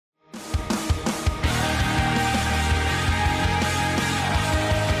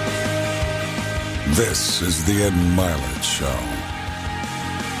This is the Ed Milet Show.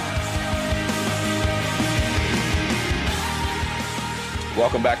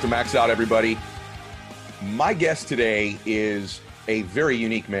 Welcome back to Max Out, everybody. My guest today is a very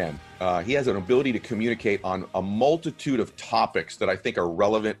unique man. He has an ability to communicate on a multitude of topics that I think are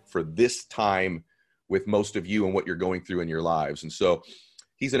relevant for this time with most of you and what you're going through in your lives. And so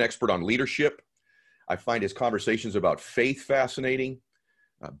he's an expert on leadership. I find his conversations about faith fascinating,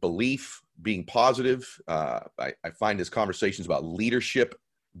 belief, being positive. I find his conversations about leadership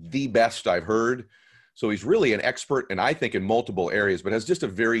the best I've heard. So he's really an expert, and I think in multiple areas, but has just a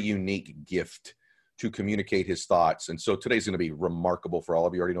very unique gift to communicate his thoughts. And so today's going to be remarkable for all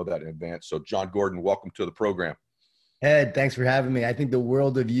of you. You already know that in advance. So John Gordon, welcome to the program. Ed, thanks for having me. I think the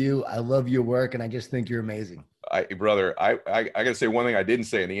world of you. I love your work, and I just think you're amazing. Brother, I got to say one thing I didn't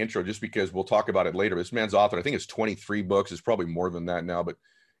say in the intro, just because we'll talk about it later. This man's authored, I think it's 23 books. It's probably more than that now,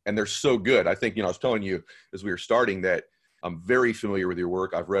 and they're so good. I think, I was telling you as we were starting that I'm very familiar with your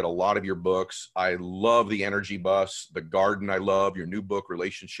work. I've read a lot of your books. I love The Energy Bus, The Garden. I love your new book,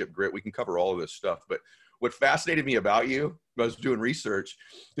 Relationship Grit. We can cover all of this stuff. But what fascinated me about you, I was doing research,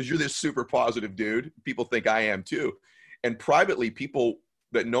 because you're this super positive dude. People think I am too. And privately, people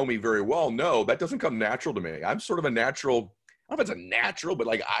that know me very well know that doesn't come natural to me. I'm sort of a natural, I don't know if it's a natural, but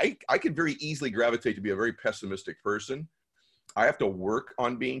like I can very easily gravitate to be a very pessimistic person. I have to work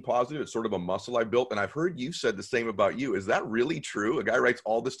on being positive. It's sort of a muscle I built. And I've heard you said the same about you. Is that really true? A guy writes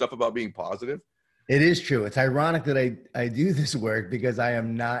all this stuff about being positive? It is true. It's ironic that I do this work because I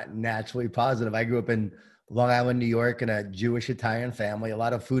am not naturally positive. I grew up in Long Island, New York, in a Jewish Italian family. A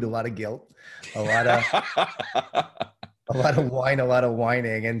lot of food, a lot of guilt, a lot of wine, a lot of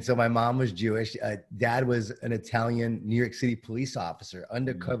whining. And so my mom was Jewish. Dad was an Italian New York City police officer,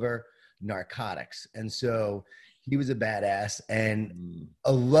 undercover narcotics. And so he was a badass and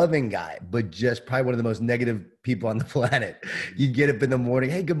a loving guy, but just probably one of the most negative people on the planet. You'd get up in the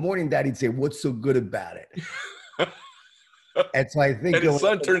morning, hey, good morning, Dad. He'd say, what's so good about it? And so I think, and his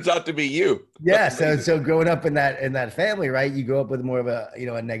son turns out to be you. Yeah. So growing up in that family, right, you grow up with more of a,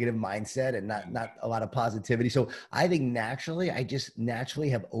 a negative mindset and not a lot of positivity. So I think I just naturally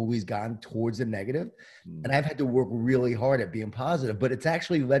have always gone towards the negative, and I've had to work really hard at being positive, but it's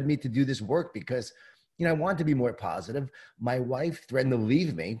actually led me to do this work because I want to be more positive. My wife threatened to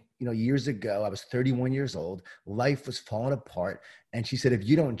leave me, years ago. I was 31 years old. Life was falling apart. And she said, if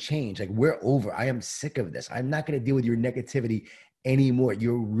you don't change, like, we're over. I am sick of this. I'm not going to deal with your negativity anymore.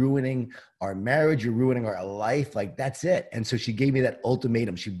 You're ruining our marriage. You're ruining our life. Like, that's it. And so she gave me that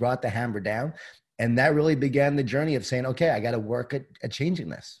ultimatum. She brought the hammer down. And that really began the journey of saying, okay, I got to work at changing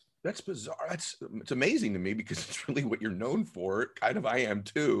this. That's bizarre. It's amazing to me because it's really what you're known for. Kind of I am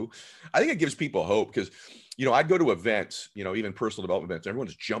too. I think it gives people hope because, I'd go to events, even personal development events.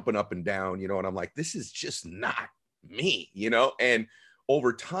 Everyone's jumping up and down, and I'm like, this is just not me, And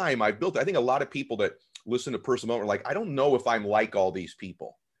over time, I think a lot of people that listen to personal development are like, I don't know if I'm like all these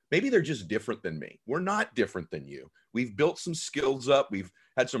people. Maybe they're just different than me. We're not different than you. We've built some skills up. We've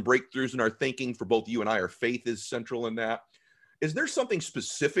had some breakthroughs in our thinking. For both you and I, our faith is central in that. Is there something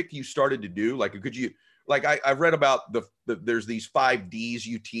specific you started to do? Like, could you, like, I've read about there's these 5 Ds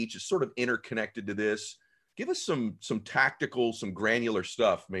you teach. It's sort of interconnected to this. Give us some tactical, some granular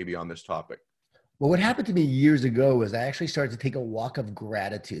stuff maybe on this topic. Well, what happened to me years ago was I actually started to take a walk of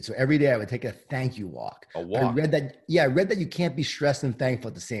gratitude. So every day I would take a thank you walk. A walk. I read that you can't be stressed and thankful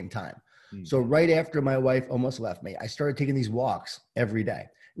at the same time. So right after my wife almost left me, I started taking these walks every day.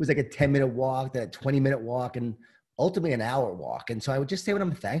 It was like a 10-minute walk, then a 20-minute walk, and ultimately an hour walk. And so I would just say what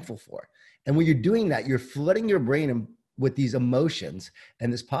I'm thankful for. And when you're doing that, you're flooding your brain with these emotions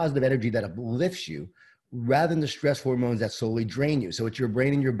and this positive energy that uplifts you rather than the stress hormones that slowly drain you. So it's your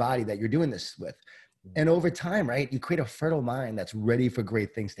brain and your body that you're doing this with. And over time, right, you create a fertile mind that's ready for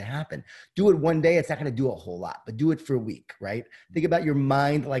great things to happen. Do it one day, it's not going to do a whole lot, but do it for a week, right? Think about your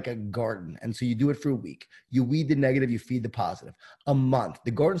mind like a garden. And so you do it for a week. You weed the negative, you feed the positive. A month,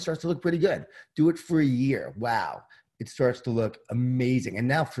 the garden starts to look pretty good. Do it for a year. Wow. It starts to look amazing. And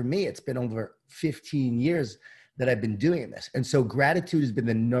now for me, it's been over 15 years that I've been doing this. And so gratitude has been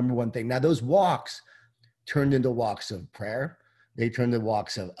the number one thing. Now those walks turned into walks of prayer. They turned into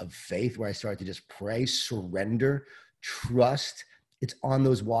walks of faith where I started to just pray, surrender, trust. It's on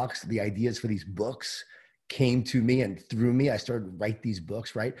those walks. The ideas for these books came to me, and through me, I started to write these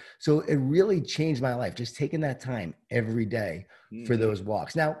books, right? So it really changed my life, just taking that time every day for those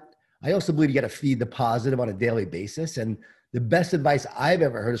walks. Now, I also believe you got to feed the positive on a daily basis. And the best advice I've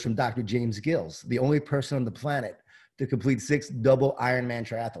ever heard is from Dr. James Gills, the only person on the planet to complete 6 double Ironman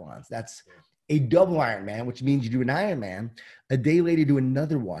triathlons. That's a double Ironman, which means you do an Ironman, a day later do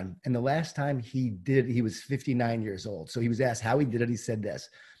another one. And the last time he did it, he was 59 years old. So he was asked how he did it. He said this: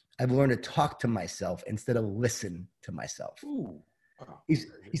 I've learned to talk to myself instead of listen to myself. Ooh. Wow. He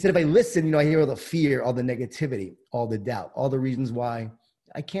said, if I listen, I hear all the fear, all the negativity, all the doubt, all the reasons why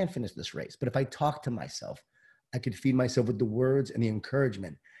I can't finish this race. But if I talk to myself, I could feed myself with the words and the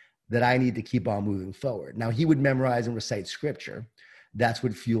encouragement that I need to keep on moving forward. Now, he would memorize and recite scripture. That's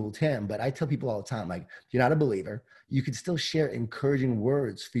what fueled him. But I tell people all the time, like, if you're not a believer, you can still share encouraging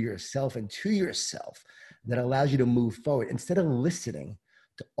words for yourself and to yourself that allows you to move forward instead of listening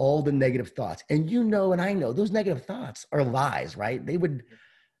to all the negative thoughts. And and I know those negative thoughts are lies, right?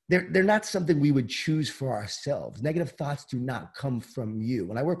 They're not something we would choose for ourselves. Negative thoughts do not come from you.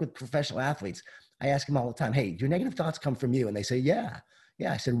 When I work with professional athletes, I ask them all the time, hey, do your negative thoughts come from you? And they say, yeah.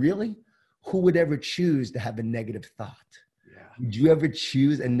 I said, really? Who would ever choose to have a negative thought? Yeah. Would you ever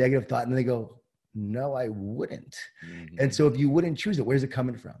choose a negative thought? And they go, no, I wouldn't. Mm-hmm. And so if you wouldn't choose it, where's it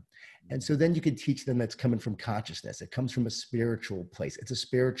coming from? And so then you can teach them that's coming from consciousness. It comes from a spiritual place. It's a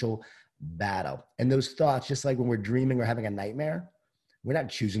spiritual battle. And those thoughts, just like when we're dreaming or having a nightmare, we're not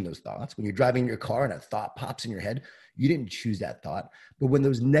choosing those thoughts. When you're driving in your car and a thought pops in your head, you didn't choose that thought. But when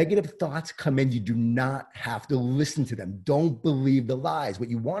those negative thoughts come in, you do not have to listen to them. Don't believe the lies. What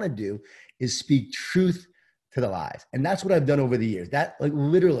you want to do is speak truth to the lies. And that's what I've done over the years. That, like,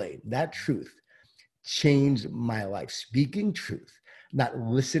 literally, that truth changed my life. Speaking truth, not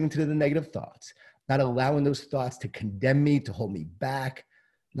listening to the negative thoughts, not allowing those thoughts to condemn me, to hold me back,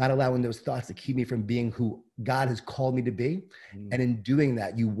 not allowing those thoughts to keep me from being who God has called me to be. And in doing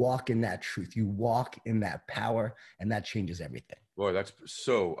that, you walk in that truth, you walk in that power, and that changes everything. Boy, I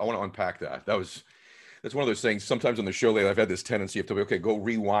want to unpack that. That's one of those things. Sometimes on the show lately, I've had this tendency of to be, okay, go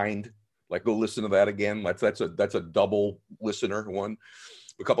rewind, like go listen to that again. That's a double listener one.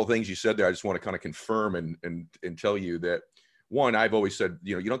 A couple of things you said there, I just want to kind of confirm and tell you that, one, I've always said,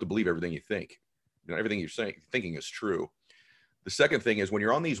 you don't have to believe everything you think. Everything you're thinking is true. The second thing is when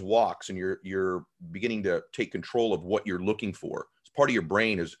you're on these walks and you're beginning to take control of what you're looking for, it's part of your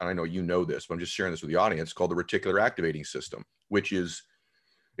brain is, and I know you know this, but I'm just sharing this with the audience, called the reticular activating system, which is,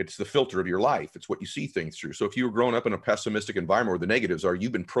 it's the filter of your life. It's what you see things through. So if you were growing up in a pessimistic environment where the negatives are,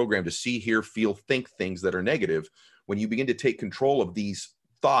 you've been programmed to see, hear, feel, think things that are negative. When you begin to take control of these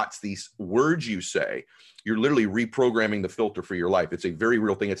thoughts, these words you say, you're literally reprogramming the filter for your life. It's a very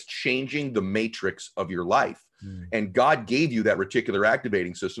real thing. It's changing the matrix of your life. And God gave you that reticular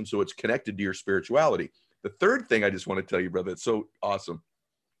activating system, so it's connected to your spirituality. The third thing I just want to tell you, brother, it's so awesome,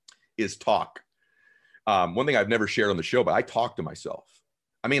 is talk. One thing I've never shared on the show, but I talk to myself.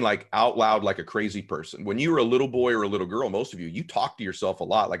 I mean, like out loud, like a crazy person. When you were a little boy or a little girl, most of you talk to yourself a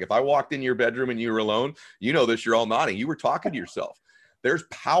lot. Like if I walked in your bedroom and you were alone, this, you're all nodding. You were talking to yourself. There's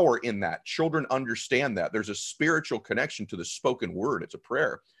power in that. Children understand that. There's a spiritual connection to the spoken word. It's a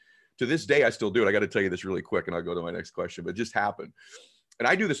prayer. To this day, I still do it. I got to tell you this really quick, and I'll go to my next question, but it just happened. And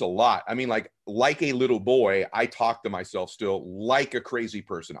I do this a lot. I mean, like a little boy, I talk to myself still like a crazy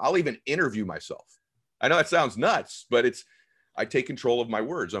person. I'll even interview myself. I know that sounds nuts, but I take control of my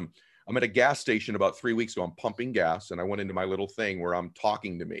words. I'm at a gas station about 3 weeks ago. I'm pumping gas, and I went into my little thing where I'm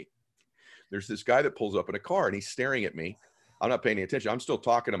talking to me. There's this guy that pulls up in a car, and he's staring at me. I'm not paying any attention. I'm still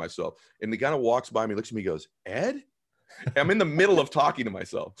talking to myself. And the guy walks by me, looks at me, goes, Ed? I'm in the middle of talking to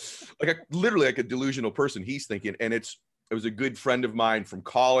myself, literally like a delusional person. He's thinking, and it was a good friend of mine from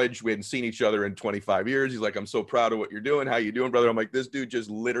college. We hadn't seen each other in 25 years. He's like, I'm so proud of what you're doing. How you doing, brother? I'm like, this dude just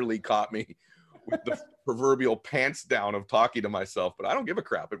literally caught me with the proverbial pants down of talking to myself, but I don't give a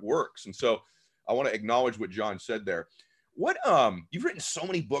crap. It works. And so I want to acknowledge what John said there. You've written so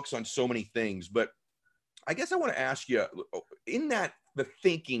many books on so many things, but I guess I want to ask you in the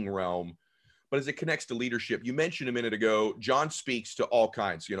thinking realm, but as it connects to leadership, you mentioned a minute ago, John speaks to all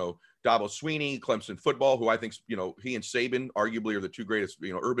kinds, Dabo Swinney, Clemson football, who I think, he and Saban arguably are the two greatest,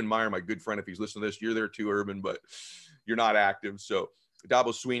 Urban Meyer, my good friend, if he's listening to this, you're there too, Urban, but you're not active. So Dabo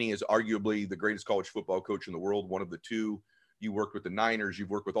Swinney is arguably the greatest college football coach in the world, one of the two. You worked with the Niners, you've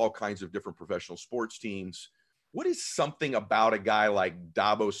worked with all kinds of different professional sports teams. What is something about a guy like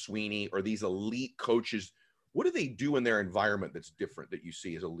Dabo Swinney or these elite coaches? What do they do in their environment that's different that you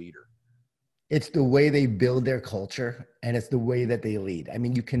see as a leader? It's the way they build their culture, and it's the way that they lead. I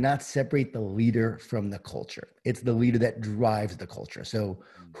mean, you cannot separate the leader from the culture. It's the leader that drives the culture. So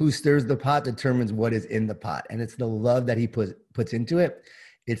who stirs the pot determines what is in the pot. And it's the love that he puts into it.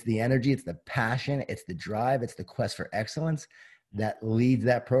 It's the energy, it's the passion, it's the drive, it's the quest for excellence that leads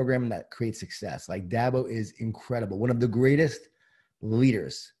that program, that creates success. Like Dabo is incredible. One of the greatest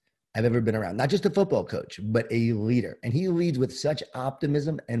leaders I've ever been around. Not just a football coach, but a leader. And he leads with such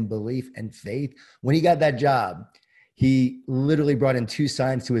optimism and belief and faith. When he got that job, he literally brought in 2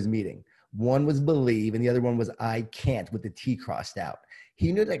 signs to his meeting. One was believe, and the other one was I can't, with the T crossed out.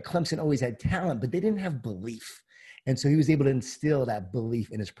 He knew that Clemson always had talent, but they didn't have belief. And so he was able to instill that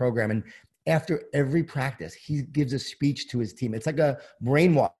belief in his program. And after every practice, he gives a speech to his team. It's like a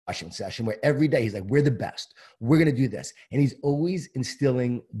brainwashing session where every day he's like, we're the best. We're going to do this. And he's always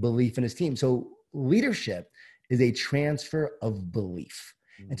instilling belief in his team. So leadership is a transfer of belief.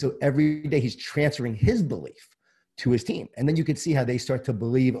 And so every day he's transferring his belief to his team. And then you can see how they start to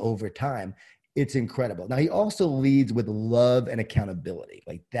believe over time. It's incredible. Now, he also leads with love and accountability.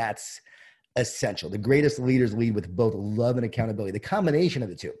 Like, that's essential. The greatest leaders lead with both love and accountability, the combination of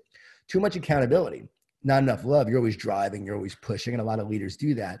the two. Too much accountability, not enough love. You're always driving, you're always pushing, and a lot of leaders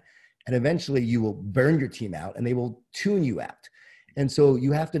do that. And eventually you will burn your team out and they will tune you out. And so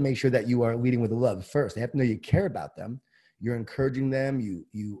you have to make sure that you are leading with love first. They have to know you care about them. You're encouraging them.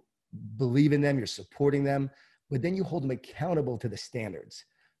 You believe in them. You're supporting them. But then you hold them accountable to the standards,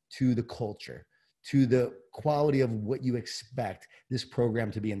 to the culture, to the quality of what you expect this program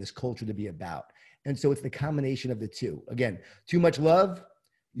to be and this culture to be about. And so it's the combination of the two. Again, too much love.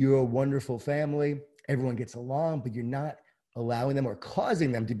 You're a wonderful family. Everyone gets along, but you're not allowing them or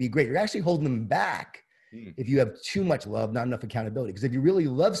causing them to be great. You're actually holding them back if you have too much love, not enough accountability. Because if you really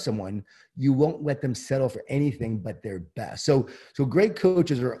love someone, you won't let them settle for anything but their best. So great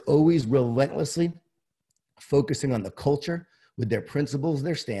coaches are always relentlessly focusing on the culture with their principles,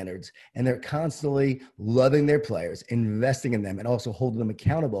 their standards, and they're constantly loving their players, investing in them, and also holding them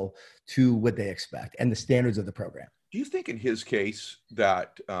accountable to what they expect and the standards of the program. Do you think in his case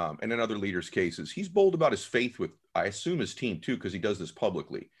that, and in other leaders' cases, he's bold about his faith with, I assume, his team too, because he does this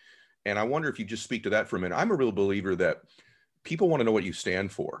publicly. And I wonder if you just speak to that for a minute. I'm a real believer that people want to know what you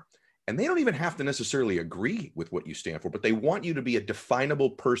stand for. And they don't even have to necessarily agree with what you stand for, but they want you to be a definable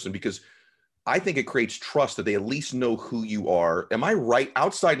person, because I think it creates trust that they at least know who you are. Am I right?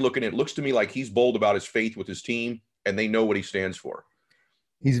 Outside looking, it looks to me like he's bold about his faith with his team and they know what he stands for.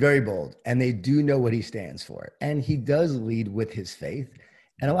 He's very bold, and they do know what he stands for. And he does lead with his faith.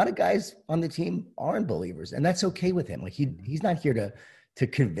 And a lot of guys on the team aren't believers, and that's okay with him. Like, he's not here to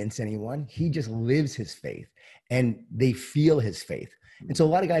convince anyone. He just lives his faith, and they feel his faith. And so a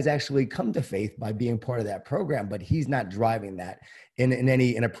lot of guys actually come to faith by being part of that program, but he's not driving that in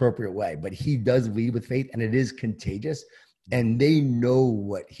any inappropriate way. But he does lead with faith, and it is contagious, and they know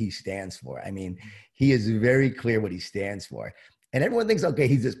what he stands for. I mean, he is very clear what he stands for. And everyone thinks, okay,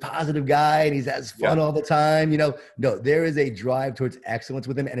 he's this positive guy and he has fun all the time. No, there is a drive towards excellence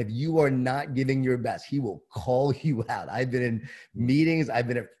with him. And if you are not giving your best, he will call you out. I've been in meetings, I've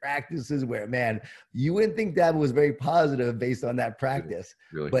been at practices where, man, you wouldn't think Dabo was very positive based on that practice.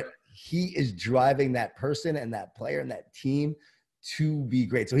 Really? But he is driving that person and that player and that team to be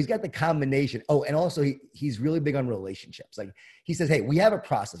great. So he's got the combination. Oh, and also he's really big on relationships. Like, he says, hey, we have a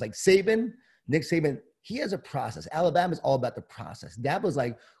process. Like Nick Saban, he has a process. Alabama's all about the process. Dabo's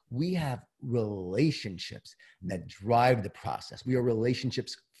like, we have relationships that drive the process. We are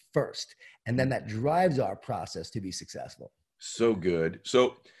relationships first. And then that drives our process to be successful. So good.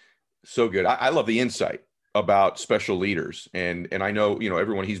 So good. I love the insight about special leaders. And I know,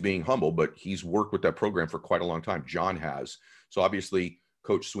 everyone, he's being humble, but he's worked with that program for quite a long time. John has. So obviously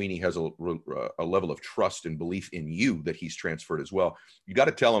Coach Sweeney has a level of trust and belief in you that he's transferred as well. You got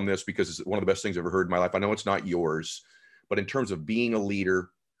to tell him this, because it's one of the best things I've ever heard in my life. I know it's not yours, but in terms of being a leader,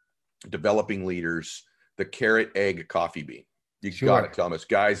 developing leaders, the carrot, egg, coffee bean. You got to tell us,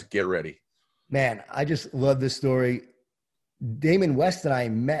 guys, get ready. Man, I just love this story. Damon West and I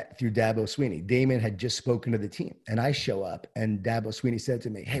met through Dabo Sweeney. Damon had just spoken to the team, and I show up, and Dabo Sweeney said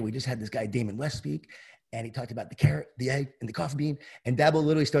to me, hey, we just had this guy Damon West speak, and he talked about the carrot, the egg, and the coffee bean. And Dabo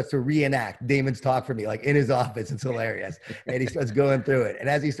literally starts to reenact Damon's talk for me, like in his office. It's hilarious. And he starts going through it. And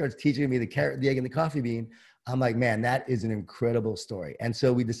as he starts teaching me the carrot, the egg, and the coffee bean, I'm like, man, that is an incredible story. And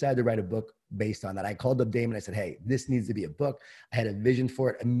so we decided to write a book based on that. I called up Damon. I said, hey, this needs to be a book. I had a vision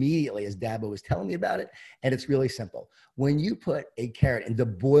for it immediately as Dabo was telling me about it. And it's really simple. When you put a carrot into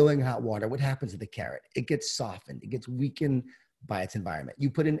boiling hot water, what happens to the carrot? It gets softened. It gets weakened by its environment. You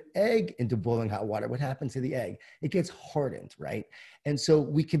put an egg into boiling hot water, what happens to the egg? It gets hardened, right? And so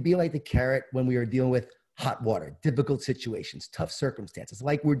we can be like the carrot when we are dealing with hot water, difficult situations, tough circumstances,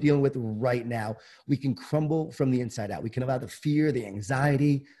 like we're dealing with right now. We can crumble from the inside out. We can allow the fear, the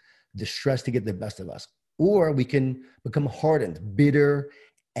anxiety, the stress to get the best of us. Or we can become hardened, bitter,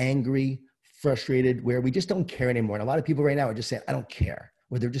 angry, frustrated, where we just don't care anymore. And a lot of people right now are just saying, I don't care,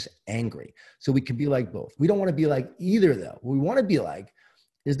 or they're just angry. So we can be like both. We don't want to be like either, though. We want to be like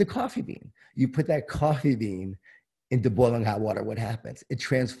is the coffee bean. You put that coffee bean into boiling hot water, what happens? It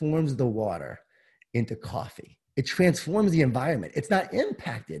transforms the water into coffee. It transforms the environment. It's not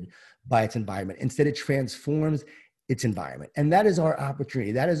impacted by its environment. Instead, it transforms its environment. And that is our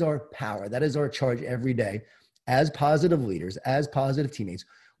opportunity. That is our power. That is our charge every day. As positive leaders, as positive teammates,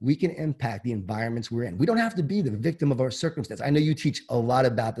 we can impact the environments we're in. We don't have to be the victim of our circumstance. I know you teach a lot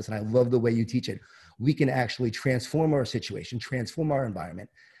about this, and I love the way you teach it. We can actually transform our situation, transform our environment.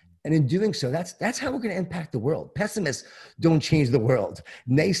 And in doing so, that's how we're going to impact the world. Pessimists don't change the world.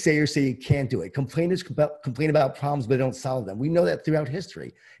 Naysayers say you can't do it. Complainers complain about problems, but don't solve them. We know that throughout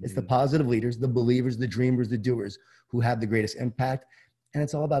history. It's the positive leaders, the believers, the dreamers, the doers who have the greatest impact. And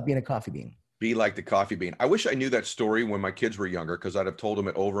it's all about being a coffee bean. Be like the coffee bean. I wish I knew that story when my kids were younger, because I'd have told them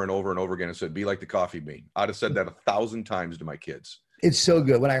it over and over and over again and said, be like the coffee bean. I'd have said that 1,000 times to my kids. It's so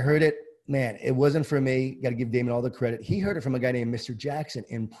good. When I heard it, man, it wasn't for me. Got to give Damon all the credit. He heard it from a guy named Mr. Jackson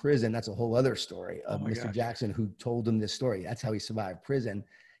in prison. That's a whole other story of Mr. Jackson who told him this story. That's how he survived prison.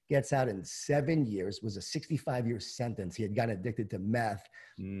 Gets out in 7 years, was a 65-year sentence. He had gotten addicted to meth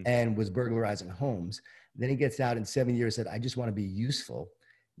and was burglarizing homes. Then he gets out in 7 years, said, I just want to be useful.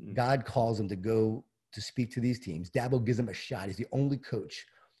 God calls him to go to speak to these teams. Dabo gives him a shot. He's the only coach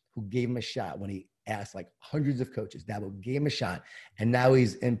who gave him a shot when he asked like hundreds of coaches. Dabo gave him a shot. And now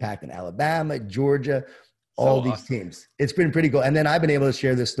he's impacting Alabama, Georgia, all these teams. It's been pretty cool. And then I've been able to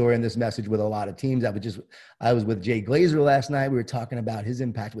share this story and this message with a lot of teams. I was with Jay Glazer last night. We were talking about his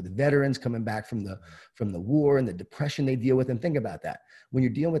impact with veterans coming back from the war and the depression they deal with. And think about that. When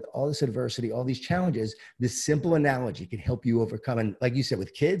you're dealing with all this adversity, all these challenges, this simple analogy can help you overcome. And like you said,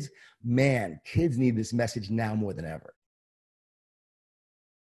 with kids, man, kids need this message now more than ever.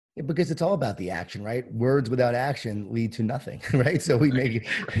 Because it's all about the action, right? Words without action lead to nothing, right? So we make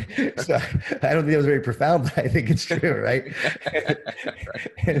it. So I don't think that was very profound, but I think it's true, right?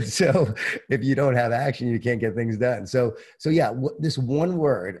 And so if you don't have action, you can't get things done. So yeah, this one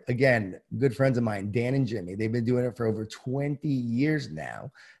word, again, good friends of mine, Dan and Jimmy, they've been doing it for over 20 years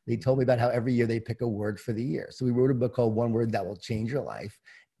now. They told me about how every year they pick a word for the year. So we wrote a book called One Word That Will Change Your Life.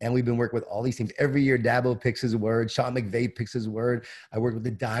 And we've been working with all these teams. Every year, Dabo picks his word. Sean McVay picks his word. I work with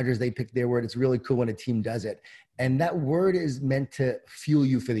the Dodgers. They pick their word. It's really cool when a team does it. And that word is meant to fuel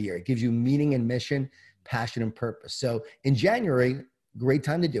you for the year. It gives you meaning and mission, passion and purpose. So in January, great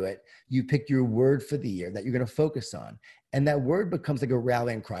time to do it. You pick your word for the year that you're going to focus on. And that word becomes like a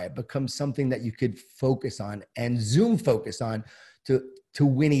rallying cry. It becomes something that you could focus on and Zoom focus on to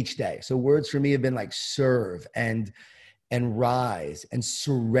win each day. So words for me have been like serve and rise and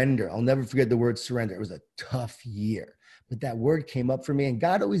surrender. I'll never forget the word surrender. It was a tough year, but that word came up for me, and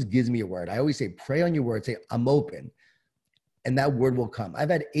God always gives me a word. I always say, pray on your word, say, I'm open, and that word will come. I've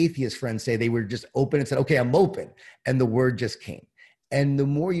had atheist friends say they were just open and said, okay, I'm open, and the word just came. And the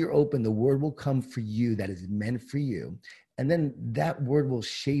more you're open, the word will come for you that is meant for you. And then that word will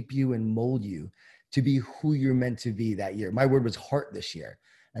shape you and mold you to be who you're meant to be that year. My word was heart this year.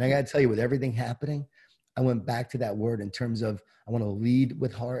 And I got to tell you, with everything happening, I went back to that word in terms of I want to lead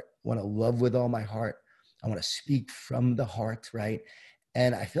with heart, I want to love with all my heart, I want to speak from the heart, right?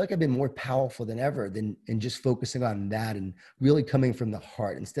 And I feel like I've been more powerful than ever in just focusing on that and really coming from the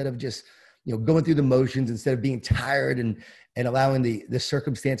heart instead of just, going through the motions, instead of being tired and allowing the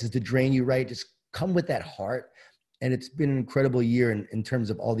circumstances to drain you, right? Just come with that heart. And it's been an incredible year in terms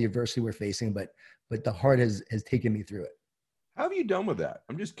of all the adversity we're facing, but the heart has taken me through it. How have you done with that?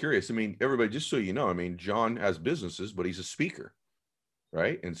 I'm just curious. I mean, everybody, just so you know, I mean, John has businesses, but he's a speaker,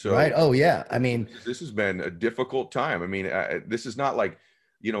 right? And so, right. Oh yeah. I mean, this has been a difficult time. I mean, this is not like,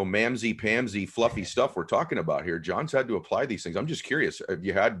 mamsy-pamsy fluffy stuff we're talking about here. John's had to apply these things. I'm just curious. Have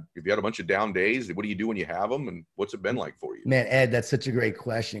you had a bunch of down days? What do you do when you have them? And what's it been like for you? Man, Ed, that's such a great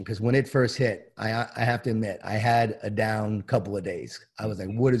question. Because when it first hit, I have to admit, I had a down couple of days. I was like,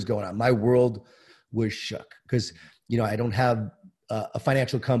 what is going on? My world was shook because I don't have a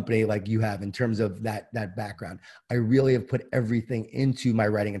financial company like you have in terms of that background. I really have put everything into my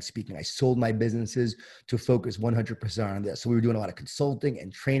writing and speaking. I sold my businesses to focus 100% on this. So we were doing a lot of consulting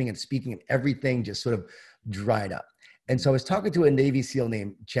and training and speaking, and everything just sort of dried up. And so I was talking to a Navy SEAL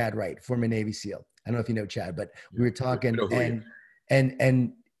named Chad Wright, former Navy SEAL. I don't know if you know Chad, but we were talking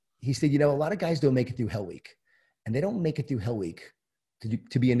and he said, a lot of guys don't make it through Hell Week, and they don't make it through Hell Week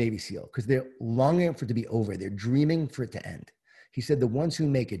to be a Navy SEAL because they're longing for it to be over. They're dreaming for it to end. He said, the ones who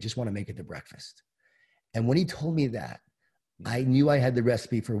make it just want to make it to breakfast. And when he told me that, I knew I had the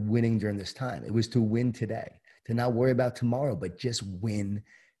recipe for winning during this time. It was to win today, to not worry about tomorrow, but just win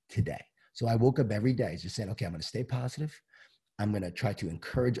today. So I woke up every day just saying, okay, I'm going to stay positive. I'm going to try to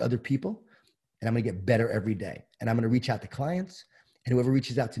encourage other people, and I'm going to get better every day. And I'm going to reach out to clients, And whoever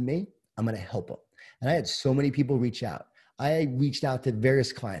reaches out to me, I'm going to help them. And I had so many people reach out. I reached out to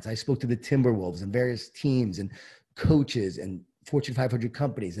various clients. I spoke to the Timberwolves and various teams and coaches and Fortune 500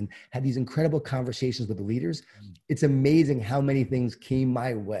 companies and had these incredible conversations with the leaders. It's amazing how many things came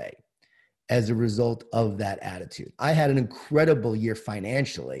my way as a result of that attitude. I had an incredible year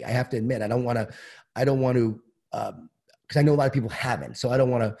financially. I have to admit, I don't want to, because I know a lot of people haven't. So I don't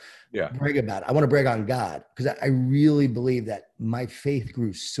want to brag about it. I want to brag on God, because I really believe that my faith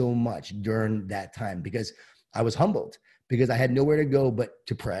grew so much during that time, because I was humbled, because I had nowhere to go but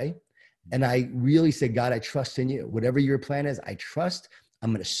to pray. And I really said, God, I trust in you. Whatever your plan is, I trust.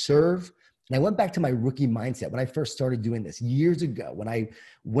 I'm going to serve. And I went back to my rookie mindset when I first started doing this years ago, when I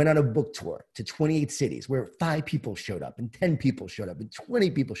went on a book tour to 28 cities where 5 people showed up and 10 people showed up and 20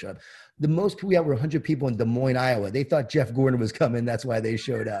 people showed up. The most people we had were 100 people in Des Moines, Iowa. They thought Jeff Gordon was coming. That's why they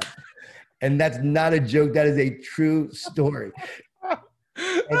showed up. And that's not a joke. That is a true story.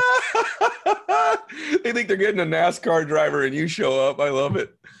 They think they're getting a NASCAR driver and you show up. I love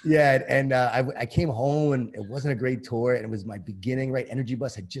it. Yeah. And I came home and it wasn't a great tour. And it was my beginning, right? Energy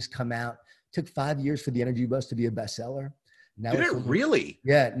Bus had just come out. Took 5 years for the Energy Bus to be a bestseller. Now Did it really?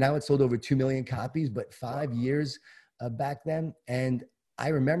 Now it's sold over 2 million copies, but 5 years back then. And I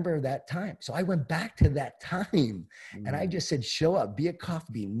remember that time. So I went back to that time and I just said, show up, be a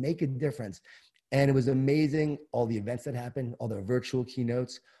coffee bean, make a difference. And it was amazing. All the events that happened, all the virtual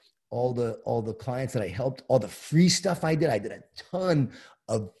keynotes, all the clients that I helped, all the free stuff I did a ton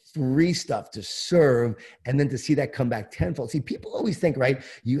of free stuff to serve, and then to see that come back tenfold. See, people always think, right,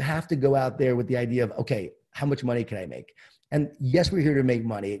 you have to go out there with the idea of, okay, how much money can I make? And yes, we're here to make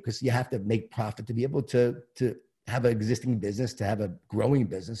money, because you have to make profit to be able to have an existing business, to have a growing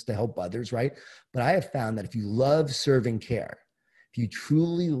business, to help others, right? But I have found that if you love, serve, and care, if you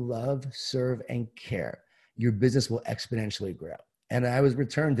truly love, serve, and care, your business will exponentially grow. And I was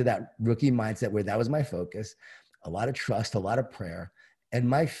returned to that rookie mindset where that was my focus, a lot of trust, a lot of prayer. And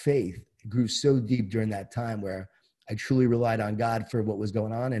my faith grew so deep during that time where I truly relied on God for what was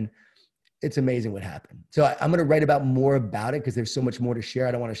going on. And it's amazing what happened. So I'm going to write about more about it, because there's so much more to share.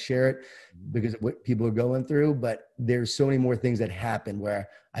 I don't want to share it because of what people are going through, but there's so many more things that happened where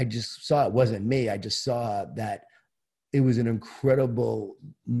I just saw it wasn't me. I just saw that it was an incredible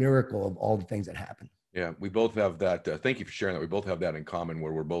miracle of all the things that happened. Yeah, we both have that. Thank you for sharing that. We both have that in common,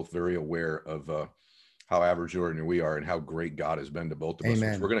 where we're both very aware of how average ordinary we are and how great God has been to both of us.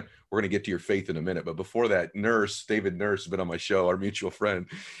 Amen. We're gonna get to your faith in a minute, but before that, David Nurse has been on my show, our mutual friend.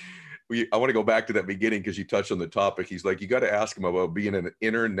 I want to go back to that beginning, because you touched on the topic. He's like, you got to ask him about being an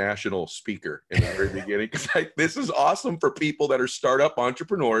international speaker in the very beginning, because this is awesome for people that are startup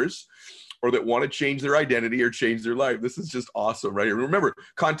entrepreneurs or that want to change their identity or change their life. This is just awesome, right? Remember,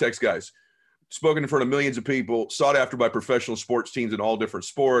 context, guys. Spoken in front of millions of people, sought after by professional sports teams in all different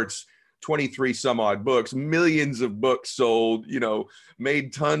sports, 23 some odd books, millions of books sold,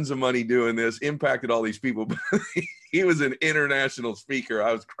 made tons of money doing this, impacted all these people. He was an international speaker.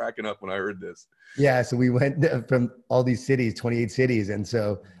 I was cracking up when I heard this. Yeah. So we went from all these cities, 28 cities. And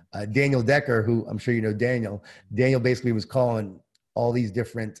so Daniel Decker, who I'm sure you know Daniel basically was calling all these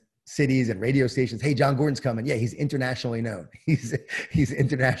different cities and radio stations. Hey, John Gordon's coming. Yeah, he's internationally known. He's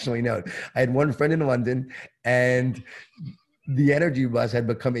internationally known. I had one friend in London, and the Energy Bus had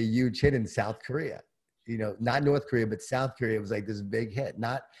become a huge hit in South Korea. Not North Korea, but South Korea was like this big hit.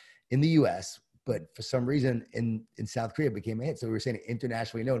 Not in the US, but for some reason in South Korea it became a hit. So we were saying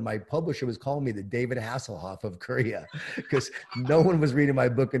internationally known. My publisher was calling me the David Hasselhoff of Korea, because no one was reading my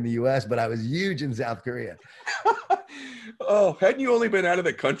book in the US, but I was huge in South Korea. Oh, hadn't you only been out of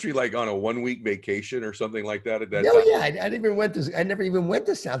the country like on a 1-week vacation or something like that at that time? Yeah, I never even went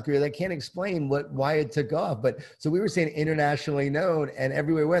to South Korea. I can't explain why it took off. But so we were saying internationally known, and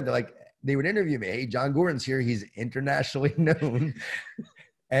everywhere we went, they would interview me. Hey, John Gordon's here. He's internationally known.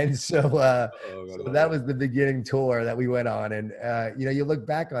 And so that was the beginning tour that we went on. And, you look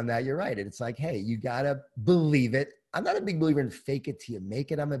back on that, you're right. And it's like, hey, you got to believe it. I'm not a big believer in fake it till you make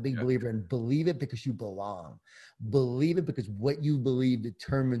it. I'm a big believer in believe it because you belong. Believe it because what you believe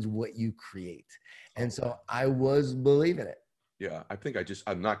determines what you create. And so I was believing it. Yeah, I think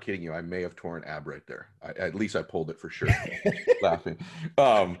I'm not kidding you. I may have torn ab right there. At least I pulled it for sure. Laughing.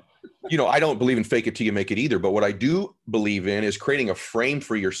 I don't believe in fake it till you make it either. But what I do believe in is creating a frame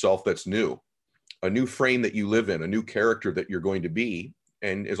for yourself that's new, a new frame that you live in, a new character that you're going to be.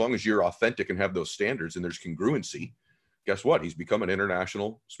 And as long as you're authentic and have those standards and there's congruency, guess what? He's become an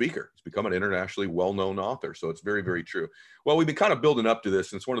international speaker. He's become an internationally well-known author. So it's very, very true. Well, we've been kind of building up to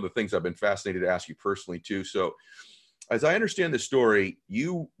this, and it's one of the things I've been fascinated to ask you personally too. So as I understand the story,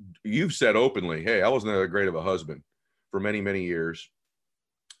 you've said openly, hey, I wasn't that great of a husband. for many, many years,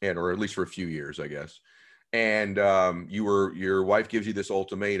 and or at least for a few years, I guess. And your wife gives you this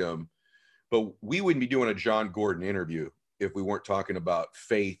ultimatum, but we wouldn't be doing a John Gordon interview if we weren't talking about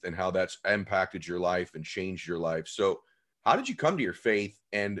faith and how that's impacted your life and changed your life. So how did you come to your faith?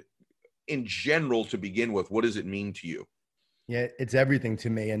 And in general, to begin with, what does it mean to you? Yeah, it's everything to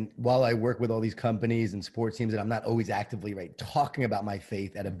me. And while I work with all these companies and sports teams, and I'm not always actively talking about my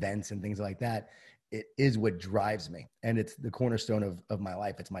faith at events and things like that, it is what drives me. And it's the cornerstone of my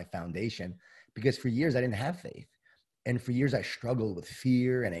life. It's my foundation, because for years I didn't have faith. And for years I struggled with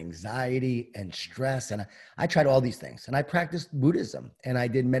fear and anxiety and stress. And I tried all these things, and I practiced Buddhism, and I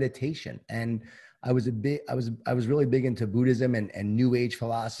did meditation, and I was really big into Buddhism and New Age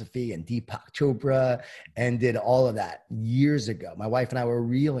philosophy and Deepak Chopra, and did all of that years ago. My wife and I were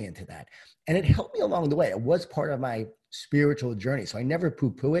really into that, and it helped me along the way. It was part of my spiritual journey. So I never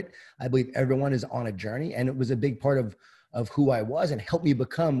poo-poo it. I believe everyone is on a journey, and it was a big part of who I was and helped me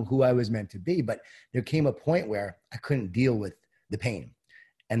become who I was meant to be. But there came a point where I couldn't deal with the pain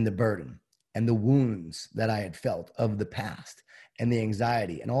and the burden and the wounds that I had felt of the past, and the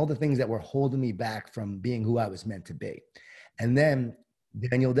anxiety and all the things that were holding me back from being who I was meant to be. And then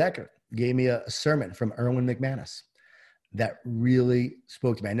Daniel Decker gave me a sermon from Erwin McManus that really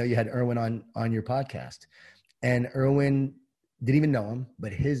spoke to me. I know you had Erwin on your podcast, and Erwin didn't even know him,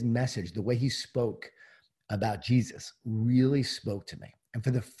 but his message, the way he spoke about Jesus, really spoke to me. And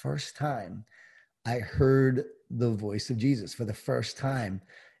for the first time, I heard the voice of Jesus. For the first time,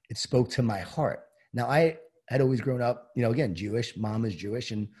 it spoke to my heart. Now, I had always grown up, again, Jewish. Mom is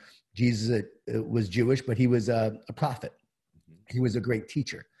Jewish, and Jesus was Jewish, but he was a prophet. He was a great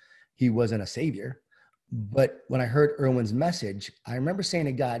teacher. He wasn't a savior. But when I heard Erwin's message, I remember saying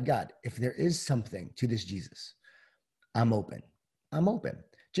to God, if there is something to this Jesus, I'm open. I'm open.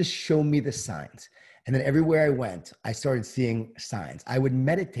 Just show me the signs. And then everywhere I went, I started seeing signs. I would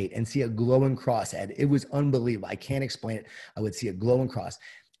meditate and see a glowing cross, Ed. It was unbelievable. I can't explain it. I would see a glowing cross.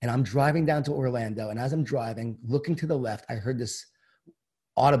 And I'm driving down to Orlando, and as I'm driving, looking to the left, I heard this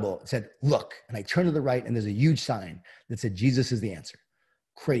audible. It said, look. And I turned to the right, and there's a huge sign that said, Jesus is the answer.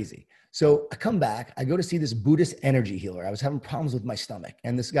 Crazy. So I come back. I go to see this Buddhist energy healer. I was having problems with my stomach,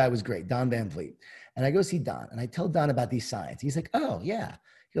 and this guy was great, Don Van Vliet. And I go see Don, and I tell Don about these signs. He's like, oh, yeah.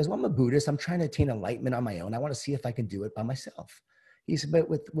 He goes, well, I'm a Buddhist. I'm trying to attain enlightenment on my own. I want to see if I can do it by myself. He said, but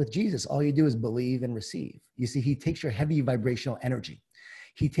with Jesus, all you do is believe and receive. You see, he takes your heavy vibrational energy.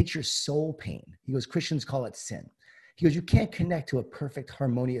 He takes your soul pain. He goes, Christians call it sin. He goes, you can't connect to a perfect,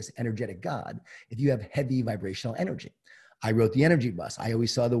 harmonious, energetic God if you have heavy vibrational energy. I wrote the energy bus. I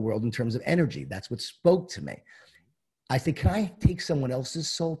always saw the world in terms of energy. That's what spoke to me. I said, can I take someone else's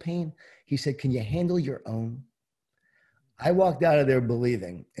soul pain? He said, can you handle your own? I walked out of there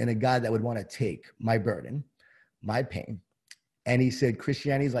believing in a God that would want to take my burden, my pain. And he said,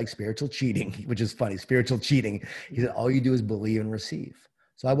 Christianity is like spiritual cheating, which is funny, spiritual cheating. He said, all you do is believe and receive.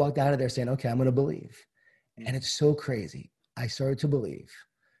 So I walked out of there saying, okay, I'm going to believe. And it's so crazy. I started to believe,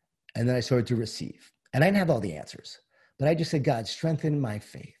 and then I started to receive. And I didn't have all the answers, but I just said, God, strengthen my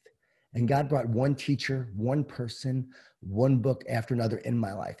faith. And God brought one teacher, one person, one book after another in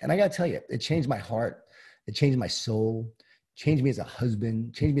my life. And I got to tell you, it changed my heart. It changed my soul, changed me as a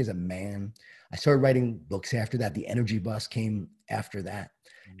husband, changed me as a man. I started writing books after that. The Energy Bus came after that.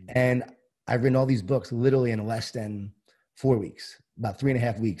 And I've written all these books literally in less than 4 weeks. About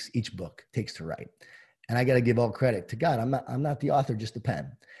 3.5 weeks each book takes to write. And I got to give all credit to God. I'm not the author, just the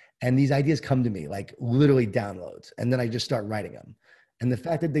pen. And these ideas come to me like literally downloads. And then I just start writing them. And the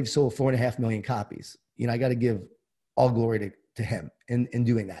fact that they've sold 4.5 million copies, I got to give all glory to him in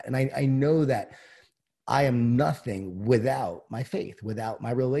doing that. And I know that I am nothing without my faith, without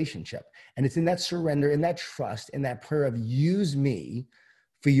my relationship. And it's in that surrender, in that trust, in that prayer of use me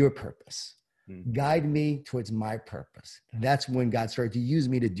for your purpose. Guide me towards my purpose. That's when God started to use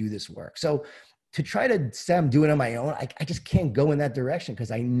me to do this work. So to try to say I'm doing it on my own, I just can't go in that direction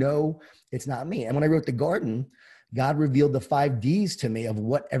because I know it's not me. And when I wrote The Garden, God revealed the 5 Ds to me of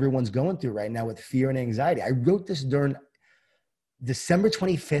what everyone's going through right now with fear and anxiety. I wrote this during December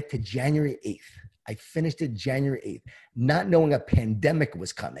 25th to January 8th. I finished it January 8th, not knowing a pandemic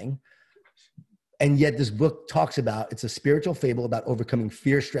was coming. And yet this book talks about, it's a spiritual fable about overcoming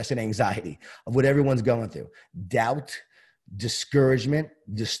fear, stress, and anxiety of what everyone's going through. Doubt, discouragement,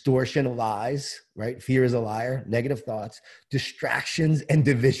 distortion, lies, right? Fear is a liar, negative thoughts, distractions, and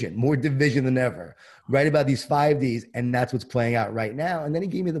division. More division than ever. Write about these 5 Ds, and that's what's playing out right now. And then he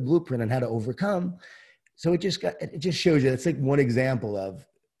gave me the blueprint on how to overcome. So it just shows you, it's like one example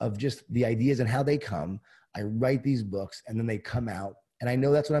of just the ideas and how they come. I write these books, and then they come out, And I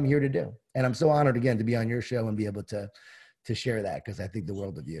know that's what I'm here to do. And I'm so honored again to be on your show and be able to share that, because I think the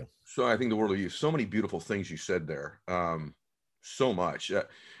world of you. So I think the world of you. So many beautiful things you said there. So much.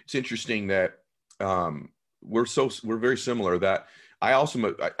 It's interesting that we're very similar. That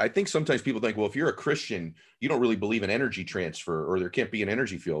I think sometimes people think, well, if you're a Christian, you don't really believe in energy transfer, or there can't be an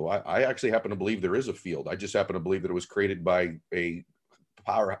energy field. I actually happen to believe there is a field. I just happen to believe that it was created by a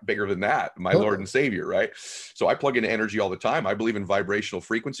power bigger than that, my Lord and Savior, right? So I plug into energy all the time. I believe in vibrational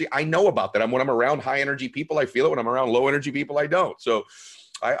frequency. I know about that. When I'm around high energy people, I feel it. When I'm around low energy people, I don't. So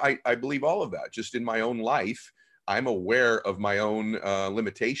I believe all of that. Just in my own life, I'm aware of my own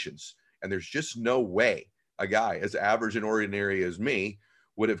limitations. And there's just no way a guy as average and ordinary as me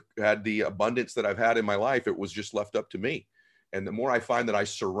would have had the abundance that I've had in my life. It was just left up to me. And the more I find that I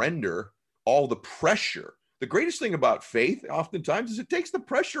surrender all the pressure, the greatest thing about faith oftentimes is it takes the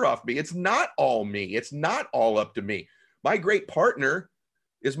pressure off me. It's not all me. It's not all up to me. My great partner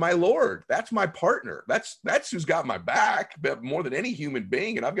is my Lord. That's my partner. That's who's got my back more than any human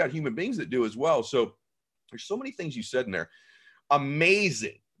being. And I've got human beings that do as well. So there's so many things you said in there.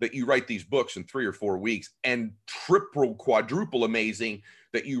 Amazing that you write these books in 3 or 4 weeks, and triple, quadruple amazing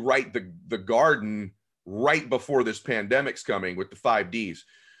that you write the garden right before this pandemic's coming with the 5 Ds.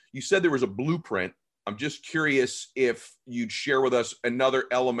 You said there was a blueprint. I'm just curious if you'd share with us another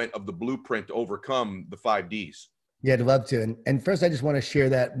element of the blueprint to overcome the 5 Ds. Yeah, I'd love to. And first, I just want to share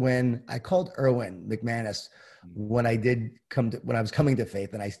that when I called Erwin McManus, when I was coming to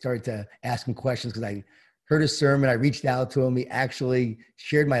faith, and I started to ask him questions because I heard his sermon, I reached out to him. He actually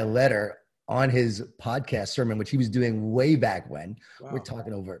shared my letter on his podcast sermon, which he was doing way back when. Wow. We're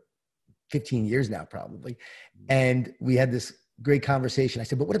talking over 15 years now, probably. And we had this great conversation. I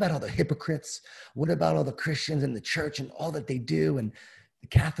said, but what about all the hypocrites? What about all the Christians in the church and all that they do and the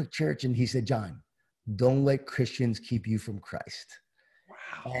Catholic Church? And he said, John, don't let Christians keep you from Christ.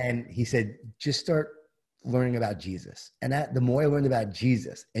 Wow. And he said, just start learning about Jesus. And the more I learned about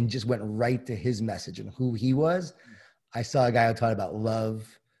Jesus and just went right to his message and who he was, I saw a guy who taught about love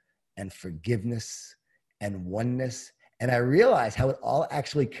and forgiveness and oneness. And I realized how it all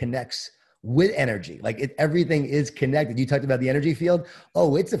actually connects with energy. Like everything is connected. You talked about the energy field.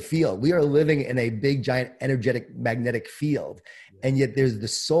 Oh, it's a field. We are living in a big, giant, energetic, magnetic field. And yet there's the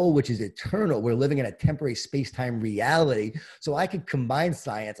soul, which is eternal. We're living in a temporary space-time reality. So I could combine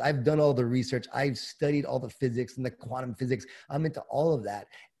science. I've done all the research. I've studied all the physics and the quantum physics. I'm into all of that.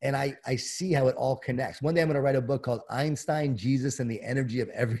 And I see how it all connects. One day I'm going to write a book called Einstein, Jesus, and the Energy of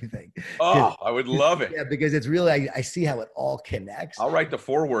Everything. Oh, I would love it. Yeah, because it's really, I see how it all connects. I'll write the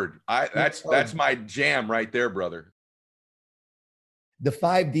foreword. That's my jam right there, brother. The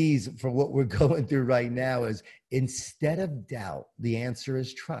 5 Ds for what we're going through right now is, instead of doubt, the answer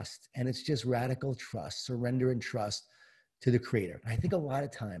is trust. And it's just radical trust, surrender and trust to the Creator. And I think a lot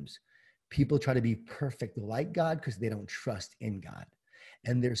of times people try to be perfect like God because they don't trust in God.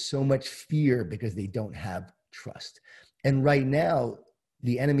 And there's so much fear because they don't have trust. And right now,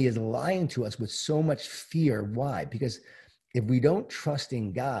 the enemy is lying to us with so much fear. Why? Because if we don't trust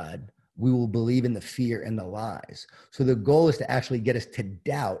in God, we will believe in the fear and the lies. So the goal is to actually get us to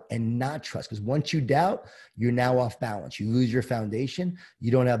doubt and not trust. Because once you doubt, you're now off balance. You lose your foundation.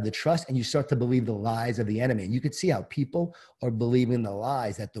 You don't have the trust, and you start to believe the lies of the enemy. And you can see how people are believing the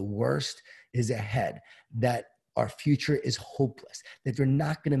lies, that the worst is ahead, that our future is hopeless, that they're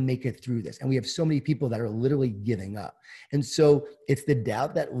not going to make it through this. And we have so many people that are literally giving up. And so it's the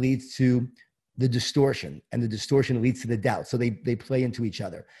doubt that leads to the distortion, and the distortion leads to the doubt. So they play into each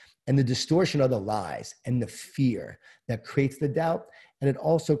other. And the distortion are the lies and the fear that creates the doubt. And it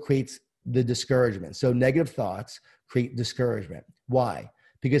also creates the discouragement. So negative thoughts create discouragement. Why?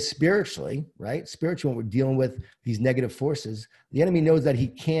 Because spiritually, right? Spiritually, when we're dealing with these negative forces, the enemy knows that he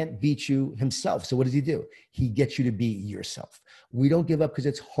can't beat you himself. So what does he do? He gets you to be yourself. We don't give up because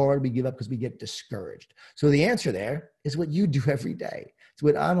it's hard. We give up because we get discouraged. So the answer there is what you do every day. It's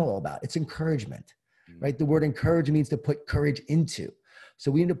what I'm all about. It's encouragement, right? The word encourage means to put courage into. So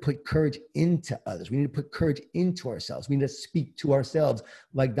we need to put courage into others. We need to put courage into ourselves. We need to speak to ourselves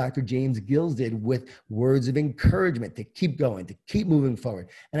like Dr. James Gills did, with words of encouragement to keep going, to keep moving forward.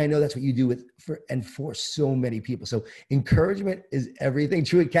 And I know that's what you do for so many people. So encouragement is everything.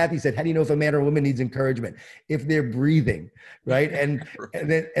 Truly, Kathy said, how do you know if a man or a woman needs encouragement? If they're breathing, right? And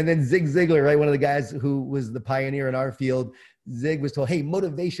then Zig Ziglar, right? One of the guys who was the pioneer in our field, Zig was told, hey,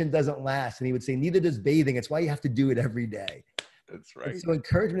 motivation doesn't last. And he would say, neither does bathing. It's why you have to do it every day. That's right. And so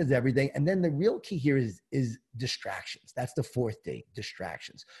encouragement is everything. And then the real key here is distractions. That's the 4th D,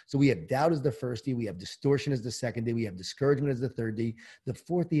 distractions. So we have doubt as the 1st D. We have distortion as the 2nd D. We have discouragement as the 3rd D. The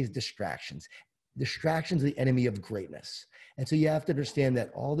 4th D is distractions. Distractions are the enemy of greatness. And so you have to understand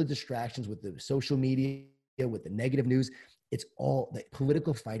that all the distractions with the social media, with the negative news, it's all the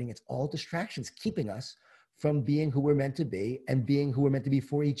political fighting, it's all distractions keeping us from being who we're meant to be and being who we're meant to be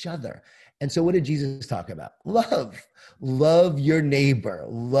for each other. And so what did Jesus talk about? Love your neighbor,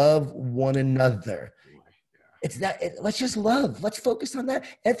 love one another. It's that, let's just love. Let's focus on that.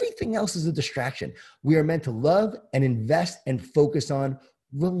 Everything else is a distraction. We are meant to love and invest and focus on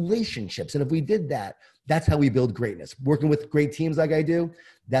relationships. And if we did that, that's how we build greatness. Working with great teams like I do,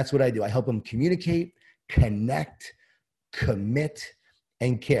 that's what I do. I help them communicate, connect, commit,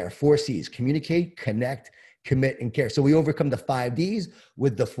 and care. 4 C's: communicate, connect, commit, and care. So we overcome the 5 D's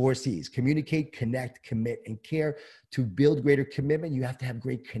with the 4 C's: communicate, connect, commit, and care. To build greater commitment, you have to have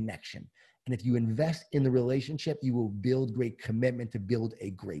great connection. And if you invest in the relationship, you will build great commitment to build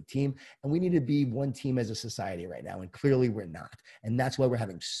a great team. And we need to be one team as a society right now. And clearly we're not. And that's why we're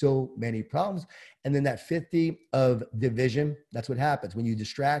having so many problems. And then that 50 of division, that's what happens. When you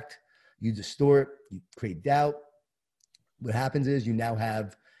distract, you distort, you create doubt. What happens is you now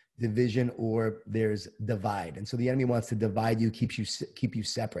have division, or there's divide. And so the enemy wants to divide you, keep you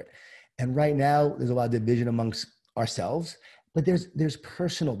separate. And right now there's a lot of division amongst ourselves. But there's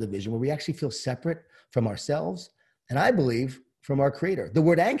personal division where we actually feel separate from ourselves, and I believe from our Creator. The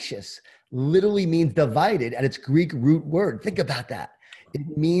word anxious literally means divided at its Greek root word. Think about that.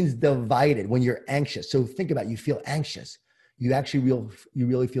 It means divided when you're anxious. So think about it. You feel anxious. You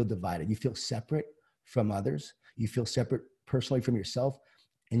really feel divided. You feel separate from others. You feel separate personally from yourself,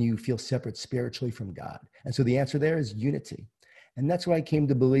 and you feel separate spiritually from God. And so the answer there is unity. And that's why I came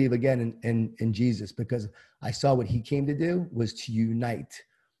to believe again in Jesus, because I saw what he came to do was to unite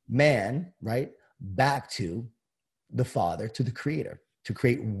man, right, back to the Father, to the Creator, to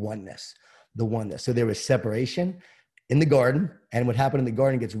create oneness, the oneness. So there was separation in the garden, and what happened in the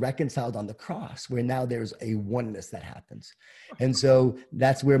garden gets reconciled on the cross, where now there's a oneness that happens. And so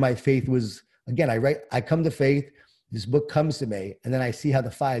that's where my faith was. Again, I come to faith, this book comes to me, and then I see how the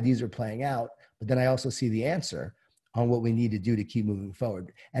 5 Ds are playing out, but then I also see the answer on what we need to do to keep moving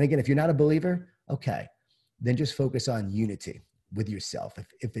forward. And again, if you're not a believer, okay, then just focus on unity with yourself.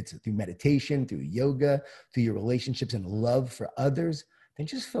 If it's through meditation, through yoga, through your relationships and love for others, then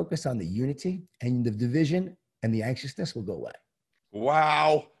just focus on the unity, and the division and the anxiousness will go away.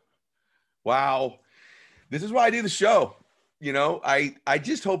 Wow. This is why I do the show. You know, I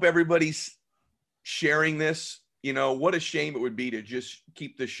just hope everybody's sharing this. You know, what a shame it would be to just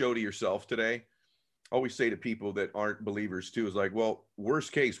keep this show to yourself today. Always say to people that aren't believers too, is like, well,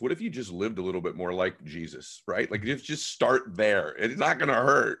 worst case, what if you just lived a little bit more like Jesus, right? Like just start there. It's not going to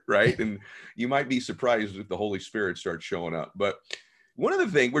hurt, right? And you might be surprised if the Holy Spirit starts showing up. But one of the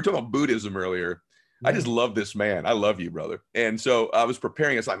things, we're talking about Buddhism earlier. Yeah. I just love this man. I love you, brother. And so I was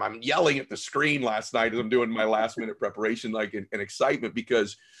preparing. It's like I'm yelling at the screen last night as I'm doing my last minute preparation, like in excitement,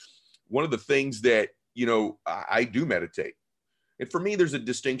 because one of the things that, you know, I do meditate. And for me, there's a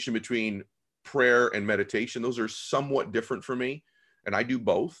distinction between prayer and meditation. Those are somewhat different for me, and I do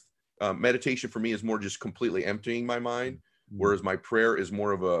both. Meditation for me is more just completely emptying my mind, whereas my prayer is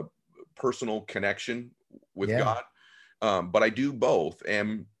more of a personal connection with God. But I do both.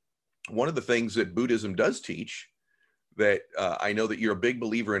 And one of the things that Buddhism does teach that I know that you're a big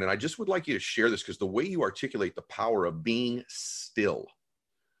believer in, and I just would like you to share this, because the way you articulate the power of being still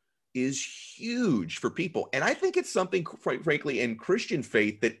is huge for people. And I think it's something, frankly, in Christian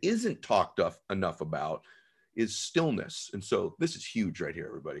faith that isn't talked enough about, is stillness. And so this is huge right here,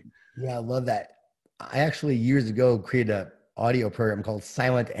 everybody. Yeah, I love that. I actually years ago created an audio program called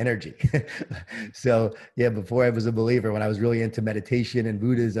Silent Energy. So yeah, before I was a believer, when I was really into meditation and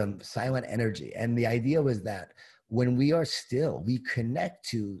Buddhism, Silent Energy. And the idea was that when we are still, we connect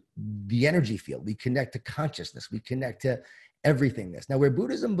to the energy field, we connect to consciousness, we connect to everythingness. Now, where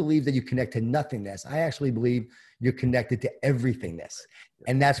Buddhism believes that you connect to nothingness, I actually believe you're connected to everythingness.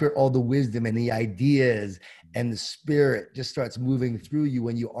 And that's where all the wisdom and the ideas and the spirit just starts moving through you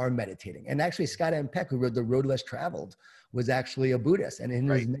when you are meditating. And actually, Scott M. Peck, who wrote The Road Less Traveled, was actually a Buddhist. And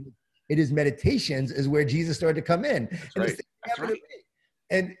in his meditations is where Jesus started to come in. That's right.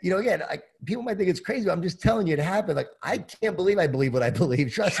 And, you know, again, people might think it's crazy, but I'm just telling you it happened. Like, I can't believe I believe what I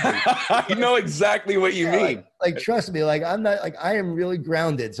believe. Trust me. I know exactly what you mean. Like, trust me, like, I'm not, like, I am really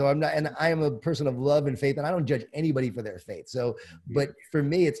grounded. So I'm not, and I am a person of love and faith, and I don't judge anybody for their faith. So, but for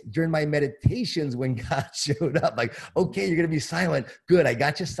me, it's during my meditations when God showed up, like, okay, you're going to be silent. Good. I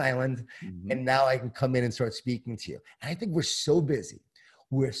got you silent. And now I can come in and start speaking to you. And I think we're so busy.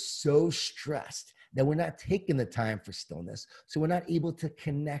 We're so stressed that we're not taking the time for stillness. So we're not able to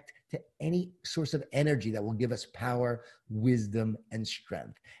connect to any source of energy that will give us power, wisdom, and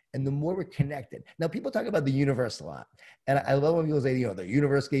strength. And the more we're connected. Now, people talk about the universe a lot. And I love when people say, you know, the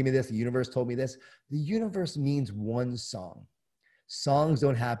universe gave me this, the universe told me this. The universe means one song. Songs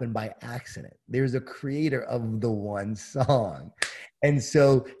don't happen by accident. There's a creator of the one song. And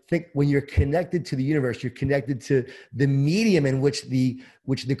so think when you're connected to the universe, you're connected to the medium in which the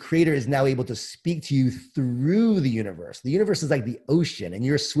creator is now able to speak to you through the universe. The universe is like the ocean and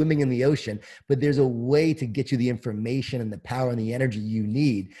you're swimming in the ocean, but there's a way to get you the information and the power and the energy you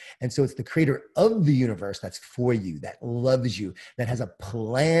need. And so it's the creator of the universe that's for you, that loves you, that has a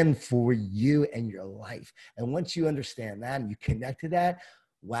plan for you and your life. And once you understand that and you connect to that,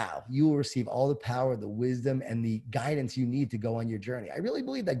 wow, you will receive all the power, the wisdom, and the guidance you need to go on your journey. I really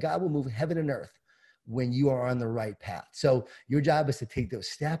believe that God will move heaven and earth when you are on the right path. So your job is to take those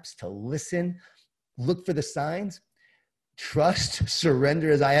steps, to listen, look for the signs, trust, surrender,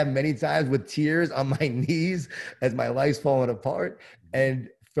 as I have many times with tears on my knees as my life's falling apart. And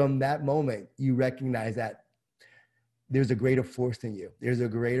from that moment, you recognize that there's a greater force than you. There's a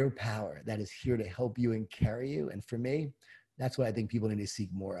greater power that is here to help you and carry you. And for me, that's what I think people need to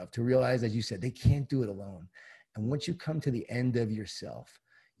seek more of, to realize, as you said, they can't do it alone. And once you come to the end of yourself,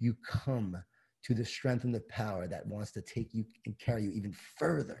 you come to the strength and the power that wants to take you and carry you even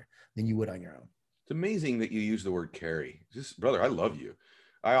further than you would on your own. It's amazing that you use the word carry. Just, brother, I love you.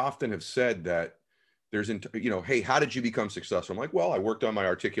 I often have said that there's, you know, hey, how did you become successful? I'm like, well, I worked on my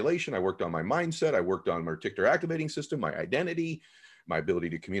articulation. I worked on my mindset. I worked on my reticular activating system, my identity, my ability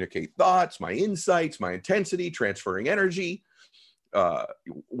to communicate thoughts, my insights, my intensity, transferring energy,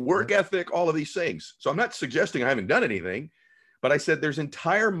 work ethic, all of these things. So I'm not suggesting I haven't done anything, but I said there's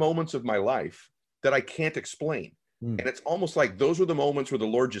entire moments of my life that I can't explain. And it's almost like those were the moments where the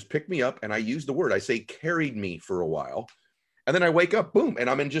Lord just picked me up, and I use the word, I say carried me for a while. And then I wake up, boom, and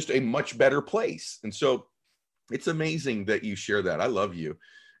I'm in just a much better place. And so it's amazing that you share that. I love you.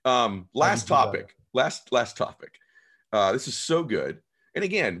 Last topic. This is so good. And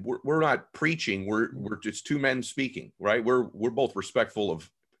again, we're not preaching. We're just two men speaking, right? We're both respectful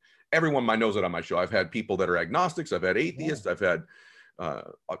of everyone knows that on my show. I've had people that are agnostics. I've had atheists. Yeah. I've had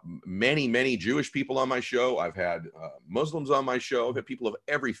many Jewish people on my show. I've had Muslims on my show. I've had people of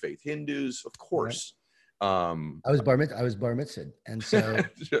every faith, Hindus, of course. I was bar mitzvahed. And so,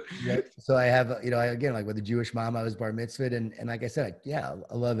 so I have, you know, again, like with a Jewish mom, I was bar mitzvahed. And like I said,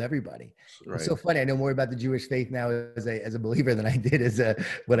 I love everybody. Right. It's so funny. I know more about the Jewish faith now as a believer than I did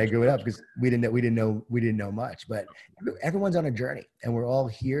when I grew up, because we didn't know much, but everyone's on a journey and we're all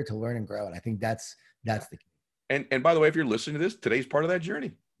here to learn and grow. And I think that's the key. And by the way, if you're listening to this, today's part of that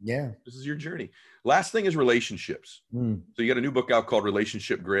journey. Yeah. This is your journey. Last thing is relationships. So you got a new book out called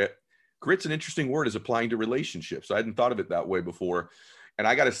Relationship Grit. Grit's an interesting word as applying to relationships. I hadn't thought of it that way before. And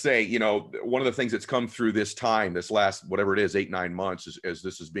I got to say, you know, one of the things that's come through this time, this last, whatever it is, 8-9 months as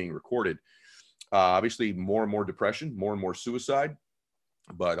this is being recorded, obviously more and more depression, more and more suicide,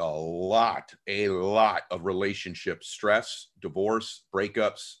 but a lot of relationship stress, divorce,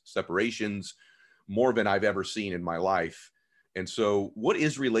 breakups, separations, more than I've ever seen in my life. And so what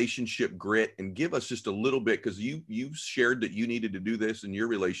is relationship grit? And give us just a little bit, because you shared that you needed to do this in your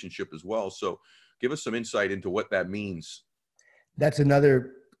relationship as well. So give us some insight into what that means. That's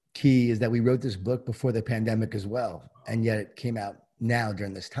another key, is that we wrote this book before the pandemic as well. And yet it came out now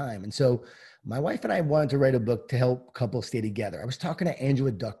during this time. And so my wife and I wanted to write a book to help couples stay together. I was talking to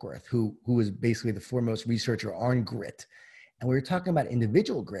Angela Duckworth, who was basically the foremost researcher on grit. And we were talking about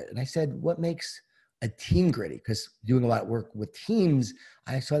individual grit. And I said, what makes a team gritty? Because doing a lot of work with teams,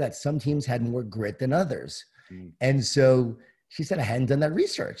 I saw that some teams had more grit than others. And so she said, I hadn't done that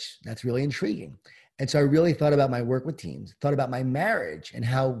research. That's really intriguing. And so I really thought about my work with teams, thought about my marriage and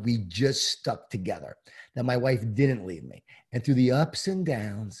how we just stuck together, that my wife didn't leave me. And through the ups and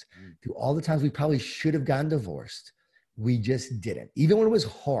downs, through all the times we probably should have gotten divorced, we just didn't. Even when it was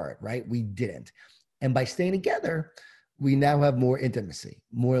hard, right? We didn't. And by staying together, we now have more intimacy,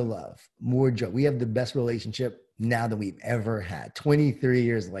 more love, more joy. We have the best relationship now than we've ever had, 23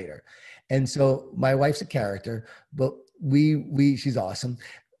 years later. And so my wife's a character, but she's awesome.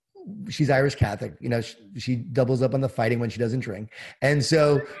 She's Irish Catholic. You know, she doubles up on the fighting when she doesn't drink. And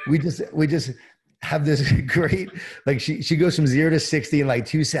so we just have this great, like she goes from 0 to 60 in like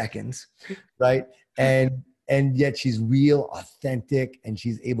 2 seconds, right? And yet she's real, authentic, and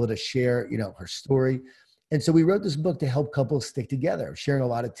she's able to share, you know, her story. And so we wrote this book to help couples stick together, sharing a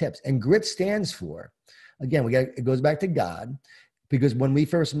lot of tips. And GRIT stands for, again, it goes back to God, because when we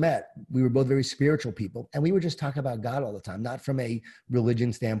first met, we were both very spiritual people, and we were just talking about God all the time, not from a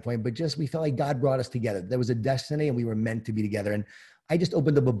religion standpoint, but just we felt like God brought us together. There was a destiny, and we were meant to be together. And I just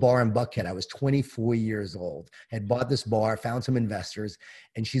opened up a bar in Buckhead. I was 24 years old, had bought this bar, found some investors,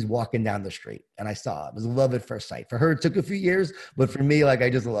 and she's walking down the street. And I saw it. It was love at first sight. For her, it took a few years, but for me, like, I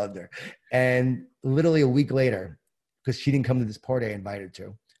just loved her. And literally a week later, because she didn't come to this party I invited her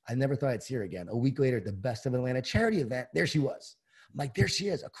to, I never thought I'd see her again. A week later at the Best of Atlanta charity event, there she was. I'm like, there she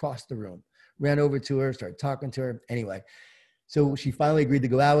is, across the room. Ran over to her, started talking to her. Anyway, so she finally agreed to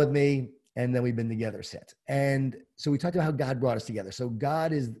go out with me. And then we've been together since. And so we talked about how God brought us together. So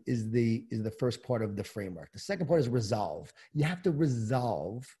God is the first part of the framework. The second part is resolve. You have to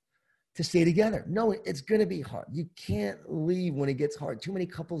resolve to stay together. No, it's going to be hard. You can't leave when it gets hard. Too many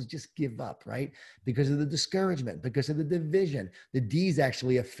couples just give up, right? Because of the discouragement, because of the division. The D's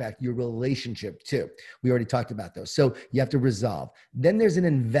actually affect your relationship too. We already talked about those. So you have to resolve. Then there's an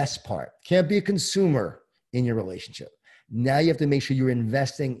invest part. Can't be a consumer in your relationship. Now you have to make sure you're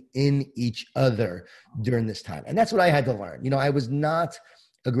investing in each other during this time. And that's what I had to learn. You know, I was not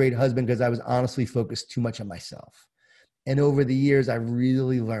a great husband because I was honestly focused too much on myself. And over the years, I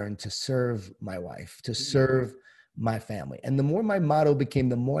really learned to serve my wife, to serve my family. And the more my motto became,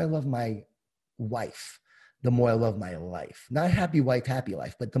 the more I love my wife, the more I love my life. Not happy wife, happy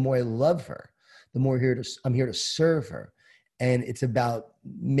life, but the more I love her, the more I'm here to serve her. And it's about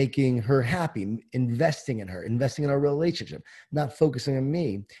making her happy, investing in her, investing in our relationship, not focusing on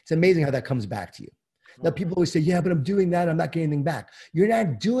me. It's amazing how that comes back to you. Now, people always say, yeah, but I'm doing that. I'm not getting anything back. You're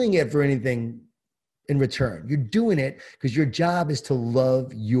not doing it for anything in return. You're doing it because your job is to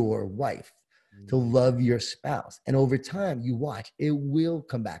love your wife, to love your spouse. And over time, you watch, it will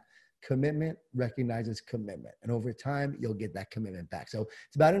come back. Commitment recognizes commitment. And over time, you'll get that commitment back. So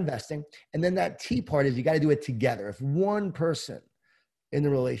it's about investing. And then that T part is you got to do it together. If one person in the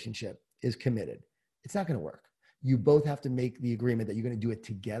relationship is committed, it's not going to work. You both have to make the agreement that you're going to do it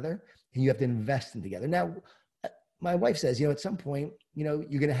together, and you have to invest in together. Now, my wife says, you know, at some point, you know,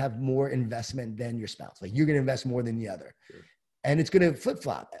 you're going to have more investment than your spouse. Like, you're going to invest more than the other. Sure. And it's going to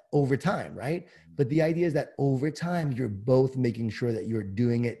flip-flop over time, right? But the idea is that over time, you're both making sure that you're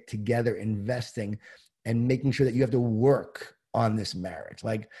doing it together, investing, and making sure that you have to work on this marriage.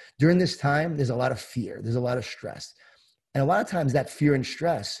 Like, during this time, there's a lot of fear. There's a lot of stress. And a lot of times that fear and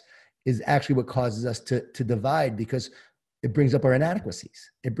stress is actually what causes us to divide, because it brings up our inadequacies.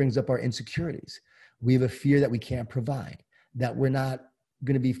 It brings up our insecurities. We have a fear that we can't provide, that we're not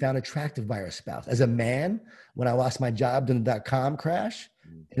going to be found attractive by our spouse. As a man, when I lost my job during the .com crash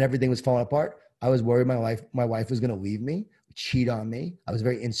and everything was falling apart, I was worried my wife was going to leave me, cheat on me. I was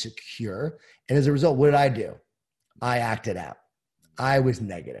very insecure. And as a result, what did I do? I acted out. I was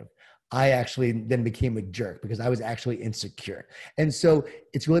negative. I actually then became a jerk because I was actually insecure. And so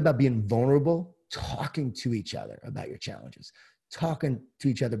it's really about being vulnerable, talking to each other about your challenges, talking to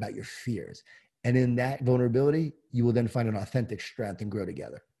each other about your fears. And in that vulnerability, you will then find an authentic strength and grow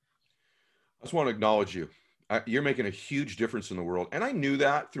together. I just want to acknowledge you. You're making a huge difference in the world. And I knew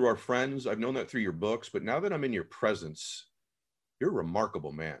that through our friends. I've known that through your books. But now that I'm in your presence, you're a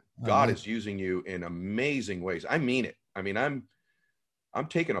remarkable man. God is using you in amazing ways. I mean it. I mean, I'm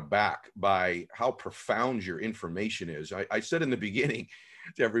taken aback by how profound your information is. I said in the beginning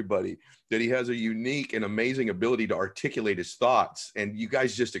to everybody that he has a unique and amazing ability to articulate his thoughts, and you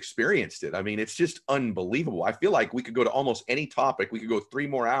guys just experienced it. I mean, it's just unbelievable. I feel like we could go to almost any topic. We could go 3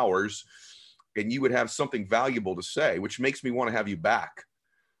 more hours and you would have something valuable to say, which makes me want to have you back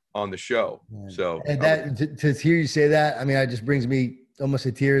on the show. Yeah. So and that to hear you say that, I mean, it just brings me almost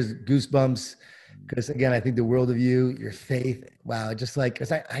to tears, goosebumps. Because again, I think the world of you, your faith, wow, just like,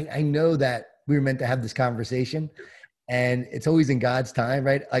 because I know that we were meant to have this conversation, and it's always in God's time,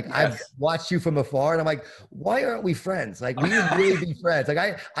 right? Like, yes. I've watched you from afar, and I'm like, why aren't we friends? Like, we would really be friends.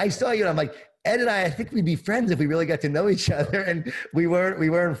 Like, I saw you, and I'm like, Ed and I think we'd be friends if we really got to know each other, and we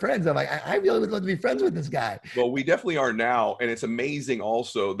weren't friends. I'm like, I really would love to be friends with this guy. Well, we definitely are now, and it's amazing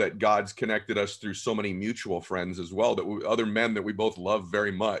also that God's connected us through so many mutual friends as well, that other men that we both love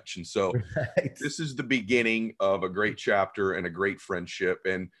very much. And so This is the beginning of a great chapter and a great friendship.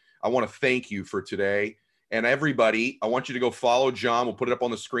 And I want to thank you for today. And everybody, I want you to go follow John. We'll put it up on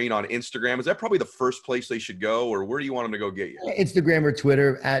the screen on Instagram. Is that probably the first place they should go, or where do you want them to go get you? Instagram or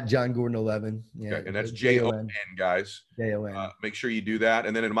Twitter at John Gordon 11. Yeah, okay, and that's JON, guys. JON. Make sure you do that.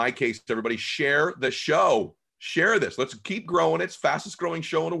 And then in my case, everybody share the show. Share this. Let's keep growing. It's fastest growing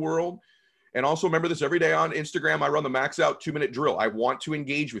show in the world. And also remember this, every day on Instagram, I run the Max Out 2-minute drill. I want to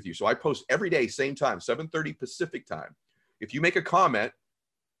engage with you. So I post every day, same time, 7:30 Pacific time. If you make a comment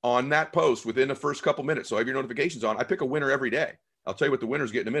on that post within the first couple minutes, so I have your notifications on, I pick a winner every day. I'll tell you what the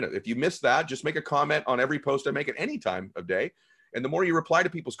winners get in a minute. If you missed that, just make a comment on every post I make at any time of day. And the more you reply to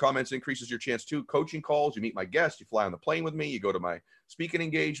people's comments, increases your chance to coaching calls. You meet my guests, you fly on the plane with me, you go to my speaking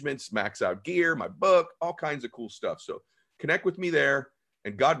engagements, Max Out gear, my book, all kinds of cool stuff. So connect with me there,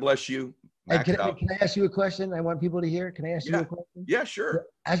 and God bless you. Can I ask you a question? I want people to hear. Can I ask you a question? Yeah, sure.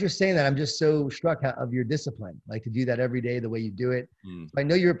 As you're saying that, I'm just so struck of your discipline, like to do that every day, the way you do it. I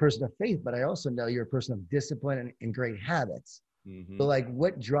know you're a person of faith, but I also know you're a person of discipline and great habits. So like,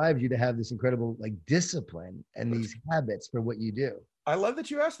 what drives you to have this incredible like discipline and these habits for what you do? I love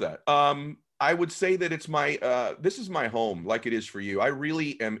that you asked that. I would say that it's my, this is my home, like it is for you. I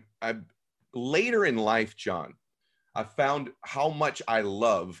really am. I'm later in life, John, I found how much I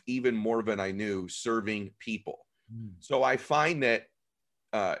love, even more than I knew, serving people. So I find that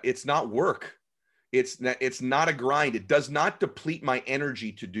it's not work. It's not a grind. It does not deplete my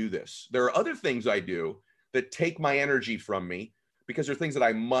energy to do this. There are other things I do that take my energy from me because they're things that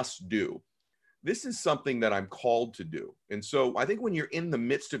I must do. This is something that I'm called to do. And so I think when you're in the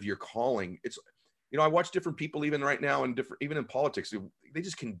midst of your calling, it's, you know, I watch different people even right now and even in politics, they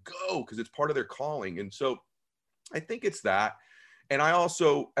just can go because it's part of their calling. And so I think it's that. And I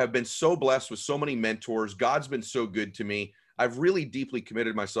also have been so blessed with so many mentors. God's been so good to me. I've really deeply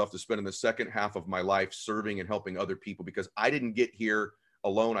committed myself to spending the second half of my life serving and helping other people because I didn't get here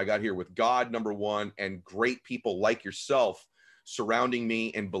alone. I got here with God, number one, and great people like yourself surrounding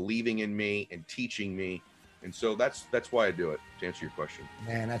me and believing in me and teaching me. And so that's why I do it, to answer your question.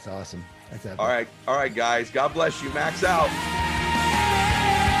 Man, that's awesome. That's epic. All right, guys. God bless you. Max out.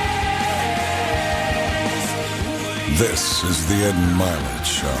 This is the Ed Milet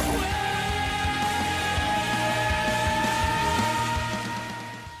Show.